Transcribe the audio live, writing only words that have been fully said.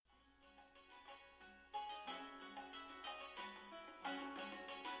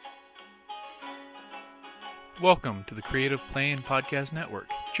Welcome to the Creative Playing Podcast Network.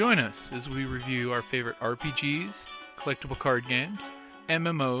 Join us as we review our favorite RPGs, collectible card games,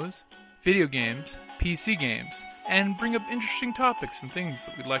 MMOs, video games, PC games, and bring up interesting topics and things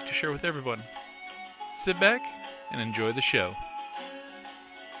that we'd like to share with everyone. Sit back and enjoy the show.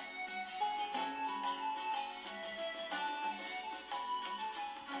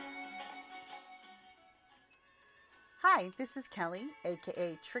 Hi, this is Kelly,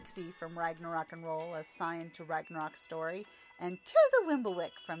 aka Trixie from Ragnarok and Roll, a Scion to Ragnarok story, and Tilda Wimblewick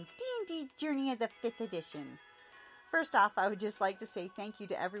from D&D Journey of the 5th Edition. First off, I would just like to say thank you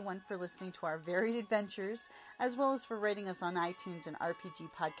to everyone for listening to our varied adventures, as well as for rating us on iTunes and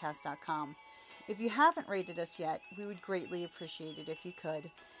RPGpodcast.com. If you haven't rated us yet, we would greatly appreciate it if you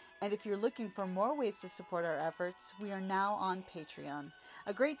could. And if you're looking for more ways to support our efforts, we are now on Patreon,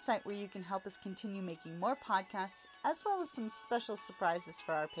 a great site where you can help us continue making more podcasts, as well as some special surprises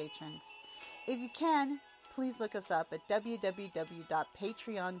for our patrons. If you can, please look us up at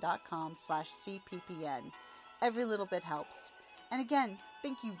www.patreon.com/cppn. Every little bit helps. And again,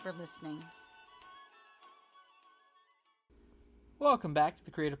 thank you for listening. Welcome back to the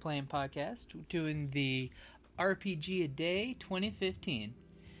Creative Playing Podcast. We're doing the RPG a Day 2015.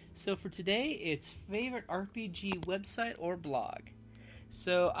 So for today, it's favorite RPG website or blog.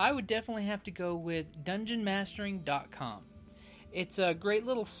 So I would definitely have to go with dungeonmastering.com. It's a great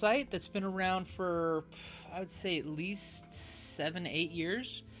little site that's been around for, I would say, at least 7-8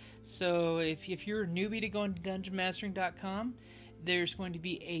 years. So if you're a newbie to going to dungeonmastering.com, there's going to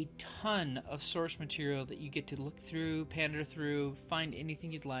be a ton of source material that you get to look through, pander through, find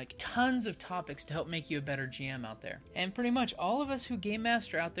anything you'd like. Tons of topics to help make you a better GM out there. And pretty much all of us who Game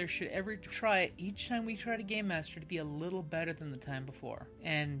Master out there should ever try it, each time we try to Game Master, to be a little better than the time before.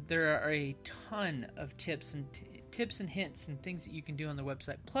 And there are a ton of tips and hints and things that you can do on their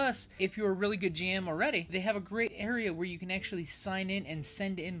website. Plus, if you're a really good GM already, they have a great area where you can actually sign in and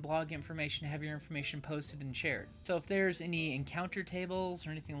send in blog information, have your information posted and shared. So if there's any encounter tables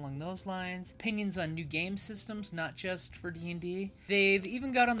or anything along those lines, opinions on new game systems, not just for D&D. They've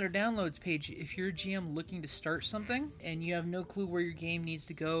even got on their downloads page, if you're a GM looking to start something and you have no clue where your game needs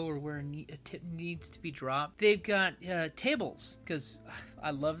to go or where a tip needs to be dropped, they've got tables, because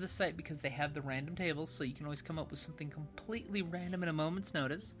I love this site because they have the random tables, so you can always come up with something completely random at a moment's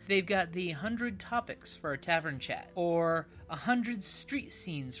notice. They've got the 100 topics for a tavern chat, or 100 street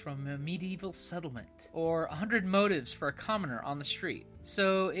scenes from a medieval settlement, or 100 motives for a commoner on the street.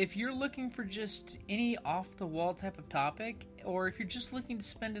 So if you're looking for just any off-the-wall type of topic, or if you're just looking to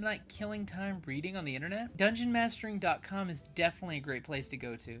spend a night killing time reading on the internet, dungeonmastering.com is definitely a great place to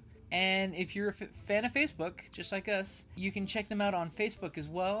go to. And if you're a fan of Facebook, just like us, you can check them out on Facebook as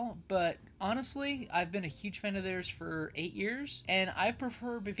well. But honestly, I've been a huge fan of theirs for 8 years, and I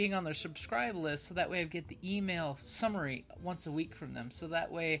prefer being on their subscribe list, so that way I get the email summary once a week from them. So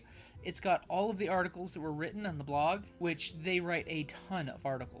that way it's got all of the articles that were written on the blog, which they write a ton of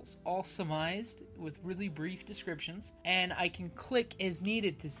articles, all summarized with really brief descriptions, and I can click as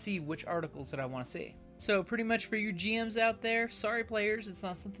needed to see which articles that I want to see. So pretty much for you GMs out there, sorry players, it's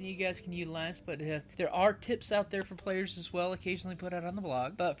not something you guys can utilize, but there are tips out there for players as well, occasionally put out on the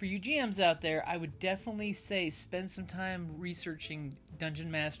blog. But for you GMs out there, I would definitely say spend some time researching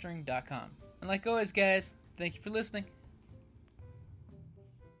dungeonmastering.com. And like always, guys, thank you for listening.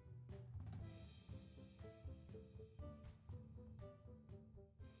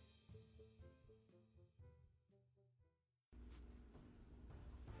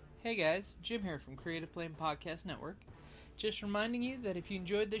 Hey guys, Jim here from Creative Playing Podcast Network. Just reminding you that if you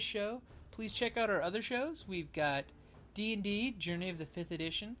enjoyed this show, please check out our other shows. We've got D&D Journey of the 5th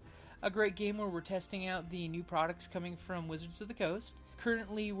Edition, a great game where we're testing out the new products coming from Wizards of the Coast.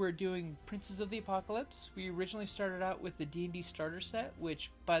 Currently, we're doing Princes of the Apocalypse. We originally started out with the D&D starter set, which,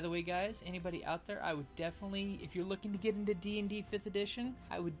 by the way, guys, anybody out there, I would definitely, if you're looking to get into D&D 5th Edition,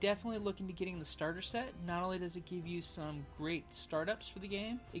 I would definitely look into getting the starter set. Not only does it give you some great startups for the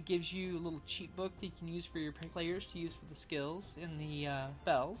game, it gives you a little cheat book that you can use for your players to use for the skills and the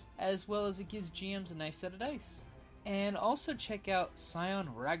spells, as well as it gives GMs a nice set of dice. And also check out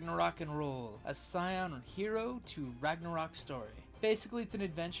Scion Ragnarok and Roll, a Scion hero to Ragnarok story. Basically, it's an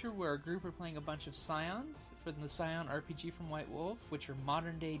adventure where a group are playing a bunch of Scions for the Scion RPG from White Wolf, which are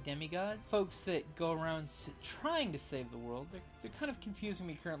modern-day demigod, folks that go around trying to save the world. They're kind of confusing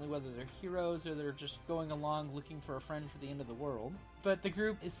me currently whether they're heroes or they're just going along looking for a friend for the end of the world. But the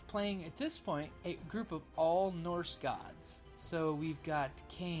group is playing, at this point, a group of all Norse gods. So we've got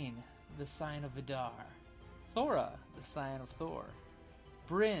Cain, the Scion of Vidar, Thora, the Scion of Thor,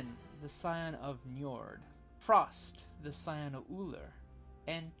 Bryn, the Scion of Njord, Frost, the Scion of Uller,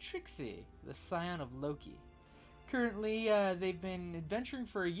 and Trixie, the Scion of Loki. Currently, they've been adventuring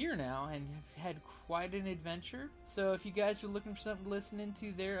for a year now and have had quite an adventure. So if you guys are looking for something to listen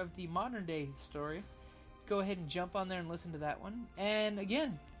into there of the modern day story, go ahead and jump on there and listen to that one. And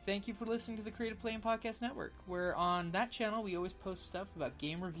again, thank you for listening to the Creative Playing Podcast Network, where on that channel we always post stuff about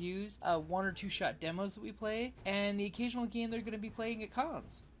game reviews, 1 or 2 shot demos that we play, and the occasional game they're going to be playing at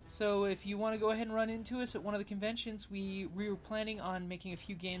cons. So if you want to go ahead and run into us at one of the conventions, we were planning on making a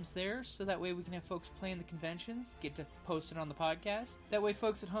few games there, so that way we can have folks playing the conventions, get to post it on the podcast. That way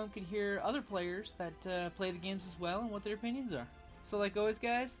folks at home can hear other players that play the games as well and what their opinions are. So like always,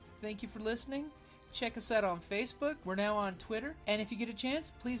 guys, thank you for listening. Check us out on Facebook. We're now on Twitter. And if you get a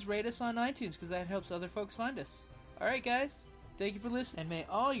chance, please rate us on iTunes, because that helps other folks find us. Alright, guys, thank you for listening, and may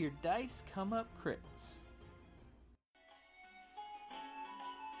all your dice come up crits.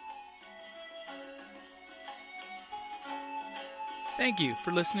 Thank you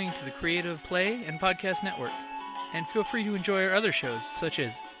for listening to the Creative Play and Podcast Network, and feel free to enjoy our other shows such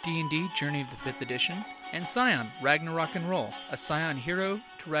as D&D Journey of the 5th Edition and Scion Ragnarok and Roll, a Scion hero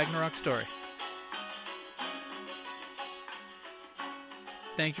to Ragnarok story.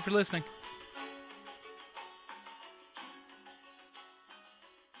 Thank you for listening.